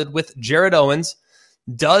started with Jared Owens.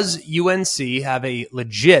 Does UNC have a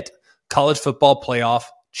legit college football playoff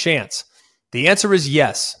chance? The answer is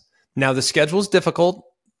yes. Now, the schedule is difficult.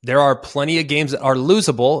 There are plenty of games that are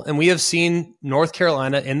losable, and we have seen North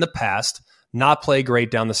Carolina in the past not play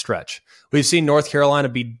great down the stretch. We've seen North Carolina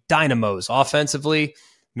be dynamos offensively,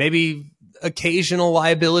 maybe occasional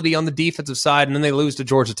liability on the defensive side, and then they lose to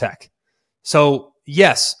Georgia Tech. So,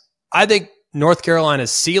 yes, I think North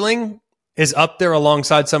Carolina's ceiling is up there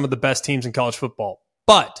alongside some of the best teams in college football.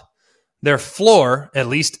 But their floor, at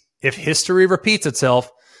least if history repeats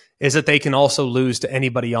itself, is that they can also lose to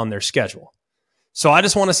anybody on their schedule. So I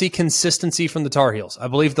just want to see consistency from the Tar Heels. I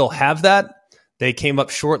believe they'll have that. They came up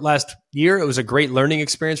short last year. It was a great learning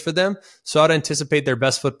experience for them. So I'd anticipate their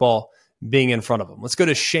best football being in front of them. Let's go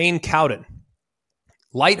to Shane Cowden.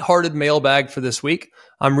 Lighthearted mailbag for this week.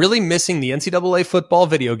 I'm really missing the NCAA football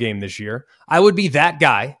video game this year. I would be that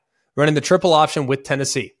guy running the triple option with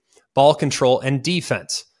Tennessee. Ball control and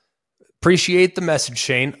defense. Appreciate the message,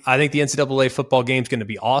 Shane. I think the NCAA football game is going to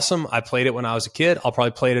be awesome. I played it when I was a kid. I'll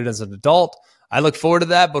probably play it as an adult. I look forward to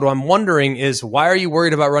that, but what I'm wondering is, why are you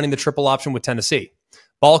worried about running the triple option with Tennessee?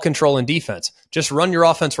 Ball control and defense. Just run your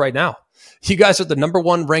offense right now. You guys are the number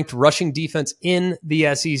 1 ranked rushing defense in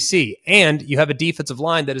the SEC, and you have a defensive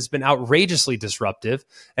line that has been outrageously disruptive,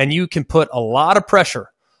 and you can put a lot of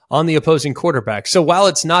pressure on the opposing quarterback. So while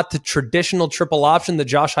it's not the traditional triple option that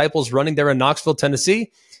Josh Heupel's running there in Knoxville, Tennessee,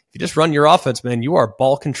 if you just run your offense, man, you are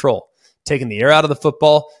ball control, taking the air out of the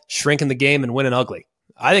football, shrinking the game, and winning ugly.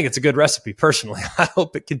 I think it's a good recipe, personally. I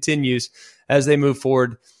hope it continues as they move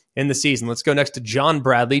forward in the season. Let's go next to John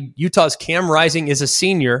Bradley. Utah's Cam Rising is a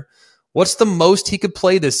senior. What's the most he could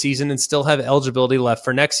play this season and still have eligibility left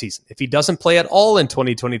for next season? If he doesn't play at all in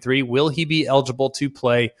 2023, will he be eligible to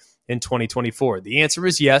play in 2024? The answer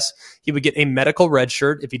is yes. He would get a medical red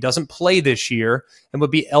shirt if he doesn't play this year and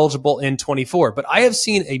would be eligible in 24. But I have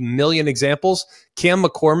seen a million examples. Cam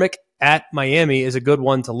McCormick at Miami is a good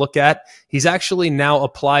one to look at. He's actually now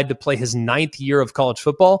applied to play his 9th year of college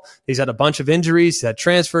football. He's had a bunch of injuries, he's had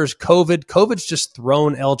transfers, COVID. COVID's just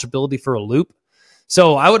thrown eligibility for a loop.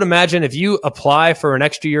 So I would imagine if you apply for an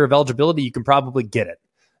extra year of eligibility, you can probably get it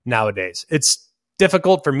nowadays. It's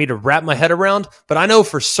difficult for me to wrap my head around, but I know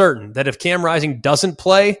for certain that if Cam Rising doesn't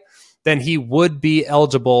play, then he would be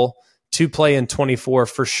eligible to play in 24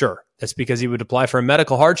 for sure. That's because he would apply for a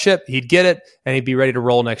medical hardship, he'd get it, and he'd be ready to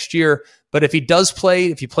roll next year. But if he does play,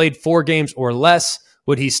 if he played 4 games or less,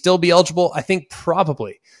 would he still be eligible? I think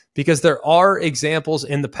probably, because there are examples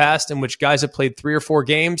in the past in which guys have played 3 or 4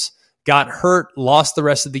 games, got hurt, lost the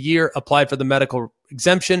rest of the year, applied for the medical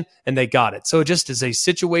exemption, and they got it. So it just is a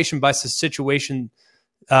situation by situation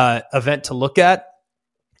event to look at.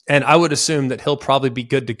 And I would assume that he'll probably be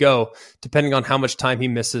good to go, depending on how much time he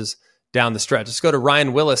misses down the stretch. Let's go to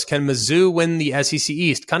Ryan Willis. Can Mizzou win the SEC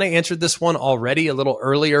East? Kind of answered this one already a little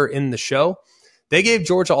earlier in the show. They gave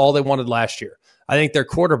Georgia all they wanted last year. I think their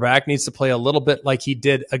quarterback needs to play a little bit like he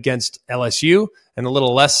did against LSU and a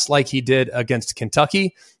little less like he did against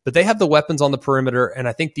Kentucky. But they have the weapons on the perimeter, and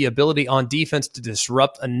I think the ability on defense to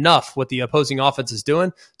disrupt enough what the opposing offense is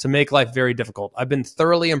doing to make life very difficult. I've been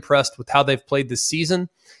thoroughly impressed with how they've played this season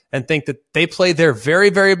and think that they play their very,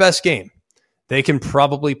 very best game. They can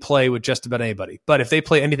probably play with just about anybody. But if they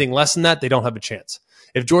play anything less than that, they don't have a chance.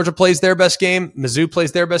 If Georgia plays their best game, Mizzou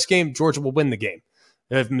plays their best game, Georgia will win the game.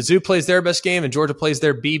 If Mizzou plays their best game and Georgia plays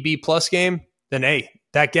their BB plus game, then hey,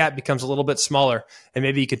 that gap becomes a little bit smaller. And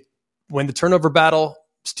maybe you could win the turnover battle,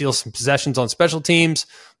 steal some possessions on special teams,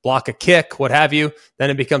 block a kick, what have you. Then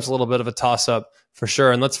it becomes a little bit of a toss-up for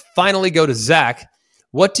sure. And let's finally go to Zach.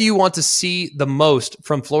 What do you want to see the most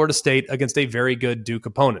from Florida State against a very good Duke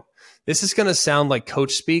opponent? This is going to sound like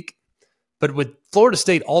coach speak, but with Florida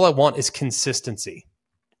State, all I want is consistency.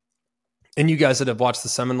 And you guys that have watched the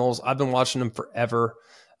Seminoles, I've been watching them forever.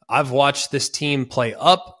 I've watched this team play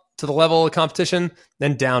up to the level of competition,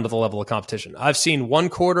 then down to the level of competition. I've seen 1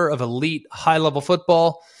 quarter of elite high-level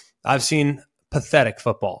football. I've seen pathetic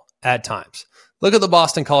football at times. Look at the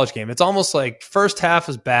Boston College game. It's almost like first half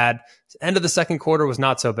was bad. End of the second quarter was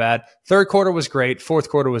not so bad. Third quarter was great. Fourth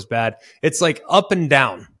quarter was bad. It's like up and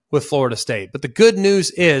down with Florida State. But the good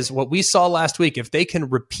news is what we saw last week, if they can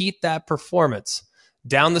repeat that performance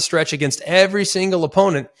down the stretch against every single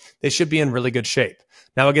opponent, they should be in really good shape.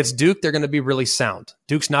 Now against Duke, they're going to be really sound.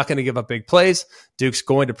 Duke's not going to give up big plays. Duke's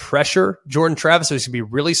going to pressure Jordan Travis, so he's going to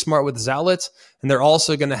be really smart with his outlets. And they're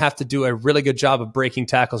also going to have to do a really good job of breaking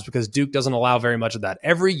tackles because Duke doesn't allow very much of that.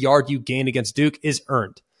 Every yard you gain against Duke is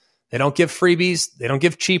earned. They don't give freebies. They don't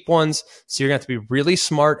give cheap ones. So you're going to have to be really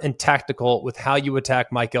smart and tactical with how you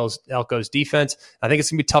attack Mike Elko's defense. I think it's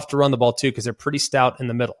going to be tough to run the ball too because they're pretty stout in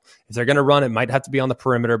the middle. If they're going to run, it might have to be on the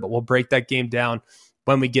perimeter, but we'll break that game down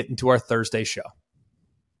when we get into our Thursday show.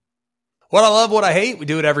 What I love, what I hate, we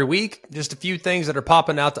do it every week. Just a few things that are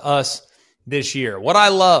popping out to us this year. What I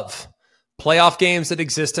love, playoff games that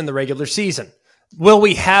exist in the regular season. Will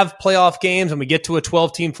we have playoff games when we get to a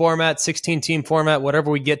 12-team format, 16-team format,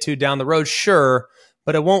 whatever we get to down the road? Sure,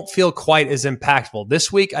 but it won't feel quite as impactful.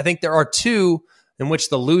 This week, I think there are two in which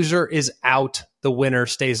the loser is out, the winner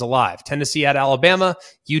stays alive. Tennessee at Alabama,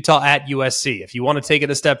 Utah at USC. If you want to take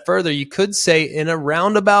it a step further, you could say in a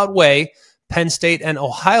roundabout way, Penn State and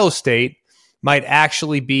Ohio State might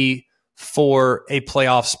actually be for a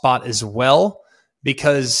playoff spot as well.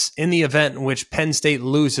 Because in the event in which Penn State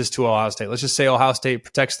loses to Ohio State, let's just say Ohio State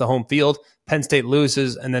protects the home field, Penn State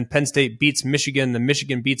loses, and then Penn State beats Michigan, then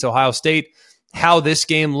Michigan beats Ohio State. How this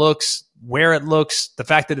game looks, where it looks, the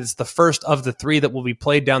fact that it's the first of the three that will be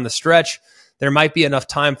played down the stretch, there might be enough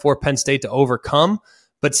time for Penn State to overcome,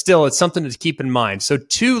 but still, it's something to keep in mind. So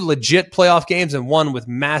 2 legit playoff games and 1 with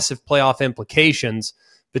massive playoff implications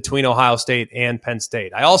between Ohio State and Penn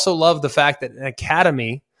State. I also love the fact that an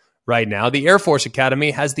academy right now, the Air Force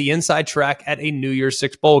Academy has the inside track at a New Year's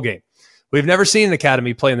Six bowl game. We've never seen an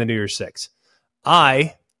academy play in the New Year's Six.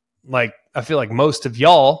 I feel like most of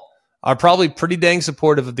y'all are probably pretty dang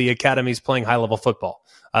supportive of the academies playing high-level football.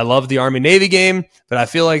 I love the Army-Navy game, but I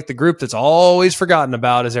feel like the group that's always forgotten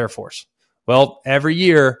about is Air Force. Well, every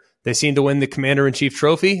year they seem to win the Commander-in-Chief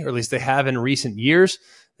trophy, or at least they have in recent years.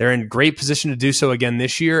 They're in great position to do so again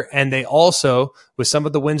this year, and they also, with some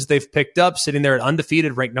of the wins they've picked up, sitting there at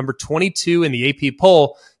undefeated, ranked number 22 in the AP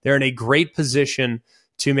poll, they're in a great position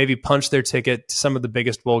to maybe punch their ticket to some of the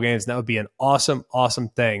biggest bowl games, and that would be an awesome, awesome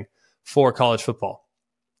thing for college football.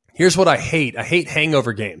 Here's what I hate. I hate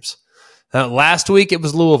hangover games. Last week, it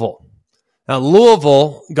was Louisville. Now,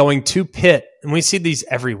 Louisville going to Pitt, and we see these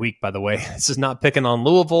every week, by the way. This is not picking on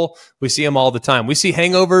Louisville. We see them all the time. We see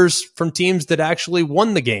hangovers from teams that actually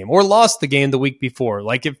won the game or lost the game the week before.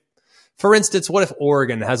 Like if, for instance, what if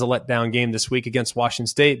Oregon has a letdown game this week against Washington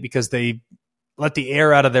State because they let the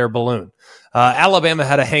air out of their balloon? Alabama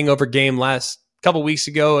had a hangover game last couple weeks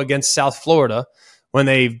ago against South Florida when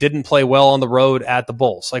they didn't play well on the road at the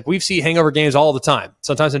Bulls. Like we see hangover games all the time,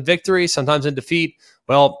 sometimes in victory, sometimes in defeat.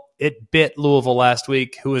 Well, it bit Louisville last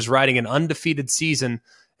week, who was riding an undefeated season,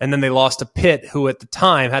 and then they lost to Pitt, who at the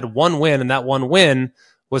time had one win, and that one win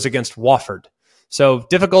was against Wofford. So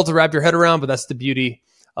difficult to wrap your head around, but that's the beauty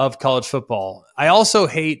of college football. I also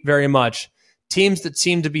hate very much teams that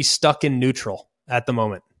seem to be stuck in neutral at the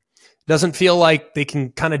moment. It doesn't feel like they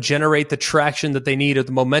can kind of generate the traction that they need or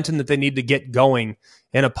the momentum that they need to get going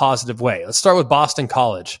in a positive way. Let's start with Boston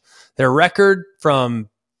College. Their record from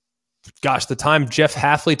the time Jeff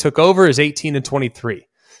Hafley took over is 18-23.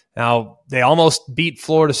 Now, they almost beat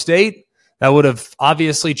Florida State. That would have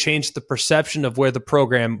obviously changed the perception of where the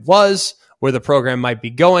program was, where the program might be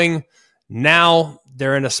going. Now,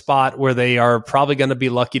 they're in a spot where they are probably going to be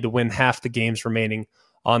lucky to win half the games remaining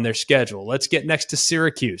on their schedule. Let's get next to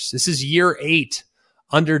Syracuse. This is year 8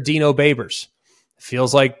 under Dino Babers. It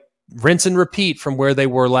feels like rinse and repeat from where they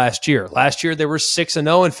were last year. Last year, they were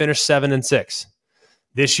 6-0 and finished 7-6.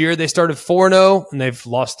 This year, they started 4-0, and they've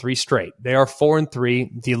lost 3 straight. They are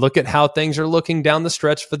 4-3. If you look at how things are looking down the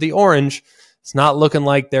stretch for the Orange, it's not looking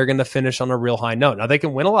like they're going to finish on a real high note. Now, they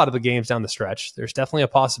can win a lot of the games down the stretch. There's definitely a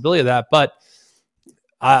possibility of that, but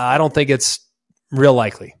I don't think it's real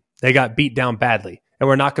likely. They got beat down badly, and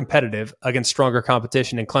were not competitive against stronger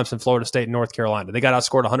competition in Clemson, Florida State, and North Carolina. They got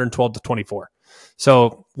outscored 112-24.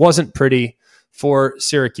 So wasn't pretty for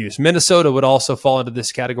Syracuse. Minnesota would also fall into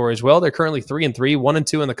this category as well. They're currently 3-3,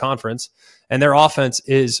 1-2 in the conference, and their offense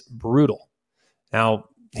is brutal. Now,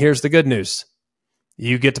 here's the good news.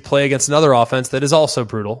 You get to play against another offense that is also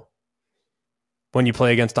brutal when you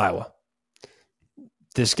play against Iowa.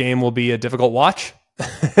 This game will be a difficult watch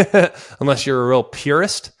unless you're a real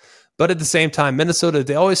purist. But at the same time, Minnesota,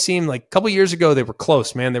 they always seem like a couple years ago, they were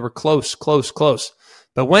close, man. They were close.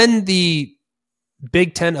 But when the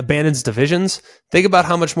Big Ten abandons divisions, think about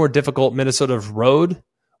how much more difficult Minnesota's road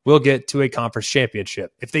will get to a conference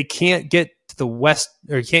championship. If they can't get to the West,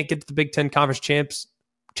 or can't get to the Big Ten conference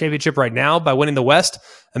championship right now by winning the West,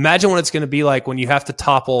 imagine what it's going to be like when you have to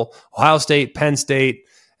topple Ohio State, Penn State,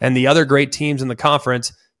 and the other great teams in the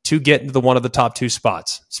conference to get into one of the top 2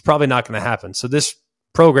 spots. It's probably not going to happen. So this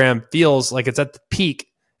program feels like it's at the peak,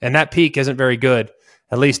 and that peak isn't very good,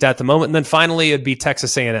 at least at the moment. And then finally, it'd be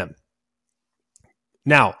Texas A&M.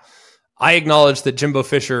 Now, I acknowledge that Jimbo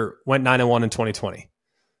Fisher went 9-1 in 2020.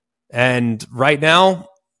 And right now,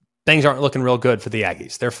 things aren't looking real good for the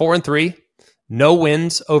Aggies. They're 4-3, no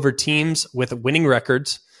wins over teams with winning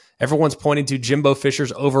records. Everyone's pointing to Jimbo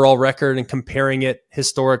Fisher's overall record and comparing it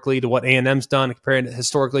historically to what A&M's done, and comparing it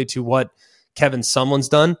historically to what Kevin Sumlin's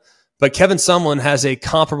done. But Kevin Sumlin has a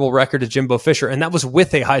comparable record to Jimbo Fisher, and that was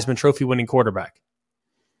with a Heisman Trophy winning quarterback.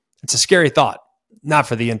 It's a scary thought. not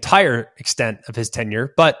for the entire extent of his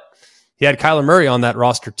tenure, but he had Kyler Murray on that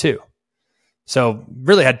roster too. So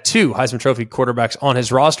really had 2 Heisman Trophy quarterbacks on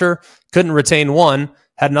his roster, couldn't retain one,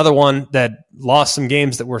 had another one that lost some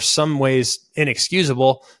games that were some ways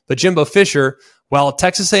inexcusable. But Jimbo Fisher, while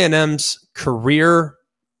Texas A&M's career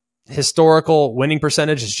historical winning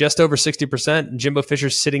percentage is just over 60%, and Jimbo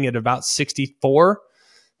Fisher's sitting at about 64,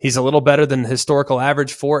 he's a little better than the historical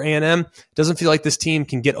average for A&M. Doesn't feel like this team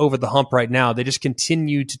can get over the hump right now. They just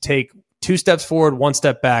continue to take 2 steps forward, 1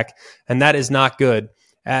 step back, and that is not good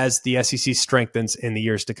as the SEC strengthens in the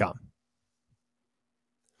years to come.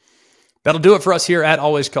 That'll do it for us here at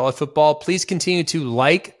Always College Football. Please continue to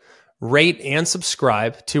like, rate, and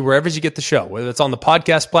subscribe to wherever you get the show, whether it's on the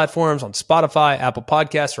podcast platforms, on Spotify, Apple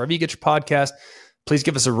Podcasts, wherever you get your podcast. Please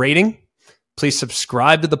give us a rating. Please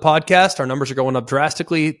subscribe to the podcast. Our numbers are going up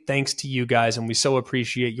drastically thanks to you guys, and we so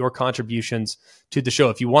appreciate your contributions to the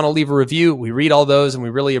show. If you want to leave a review, we read all those, and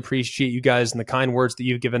we really appreciate you guys and the kind words that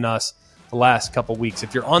you've given us the last couple weeks.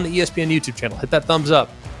 If you're on the ESPN YouTube channel, hit that thumbs up.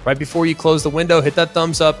 Right before you close the window, hit that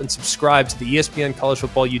thumbs up and subscribe to the ESPN College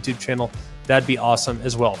Football YouTube channel. That'd be awesome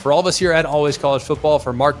as well. For all of us here at Always College Football,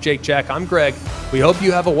 for Mark, Jake, Jack, I'm Greg. We hope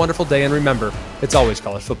you have a wonderful day, and remember, it's always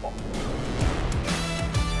college football.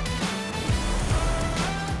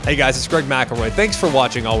 Hey guys, it's Greg McElroy. Thanks for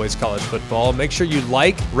watching Always College Football. Make sure you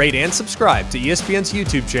like, rate, and subscribe to ESPN's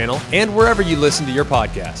YouTube channel and wherever you listen to your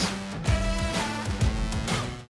podcasts.